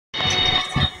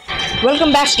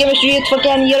Welcome back, gamers, to Youtfarcya,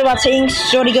 and you're watching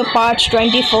Swordigo part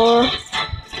 24.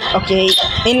 Okay,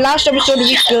 in last episode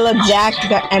we killed Jack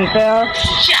the Emperor.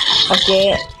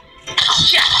 Okay,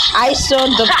 I saw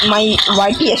my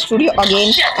YT studio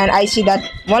again, and I see that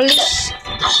only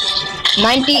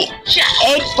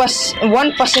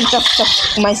 1% of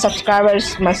my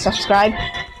subscribers must subscribe.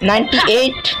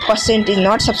 98% is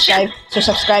not subscribed, so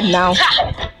subscribe now.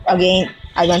 Again,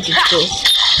 I want to say,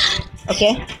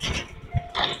 okay.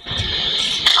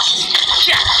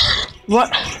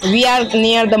 What we are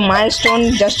near the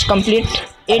milestone, just complete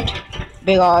it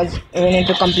because we need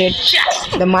to complete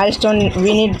the milestone.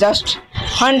 We need just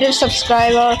 100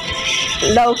 subscriber.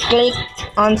 Now click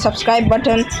on subscribe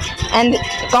button and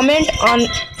comment on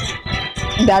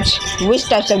that which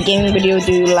types of gaming video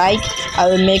do you like. I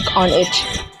will make on it.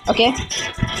 Okay,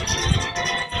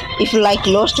 if you like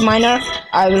Lost Miner,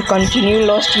 I will continue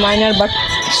Lost Miner, but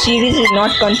series is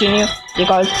not continue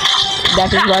because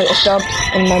that is why I stopped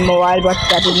in my mobile, but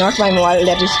that is not my mobile,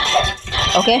 that is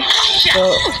okay.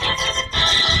 So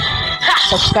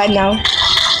subscribe now.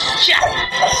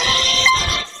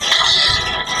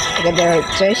 Okay, there it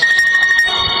says.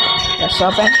 Let's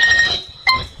open.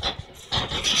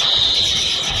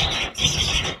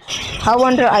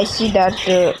 However, I see that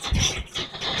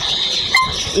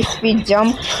if we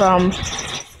jump from,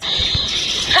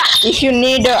 if you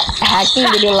need a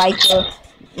hacking video like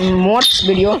mods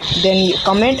video, then you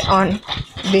comment on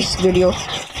this video.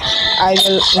 I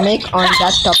will make on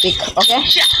that topic. Okay,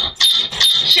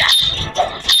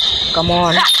 come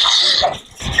on.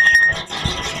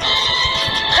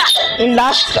 In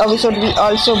last episode we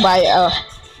also buy a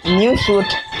new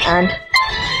suit and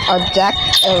a jack.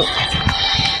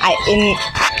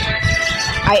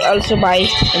 I also buy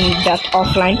in that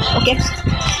offline. Okay,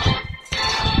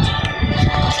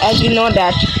 as you know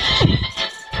that,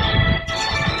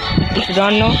 if you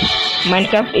don't know,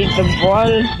 Minecraft is the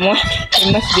world's most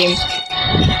famous game.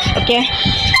 Okay,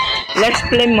 let's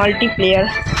play multiplayer.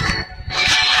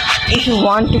 If you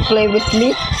want to play with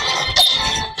me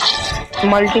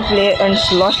multiplayer and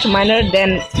Lost Miner,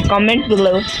 then comment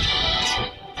below.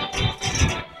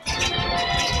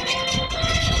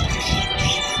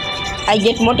 I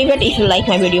get motivated if you like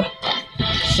my video.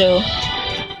 So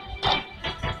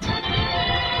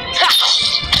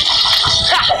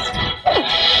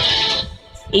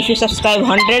if you subscribe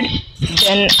 100,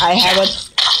 then I have a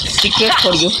secret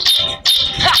for you.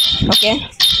 Okay,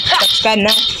 subscribe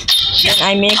now. Then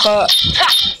I make a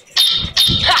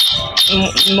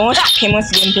most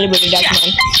famous gameplay video, that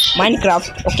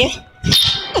Minecraft. Okay,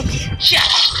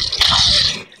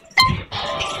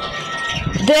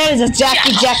 there is a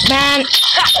Jackie Jackman.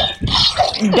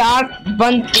 Dark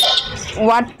Bandit.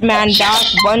 What man? Dark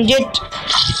Bandit?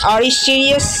 Are you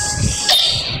serious?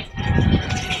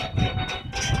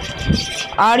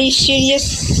 Are you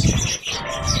serious?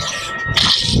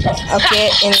 Okay,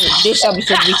 in this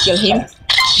episode we kill him.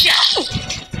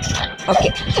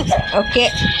 Okay,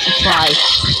 bye.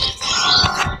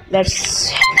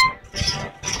 Let's.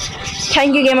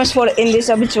 Thank you gamers for in this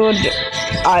episode.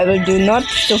 I will do not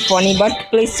so funny, but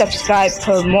please subscribe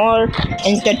for more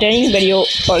entertaining video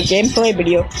or gameplay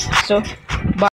video. So bye.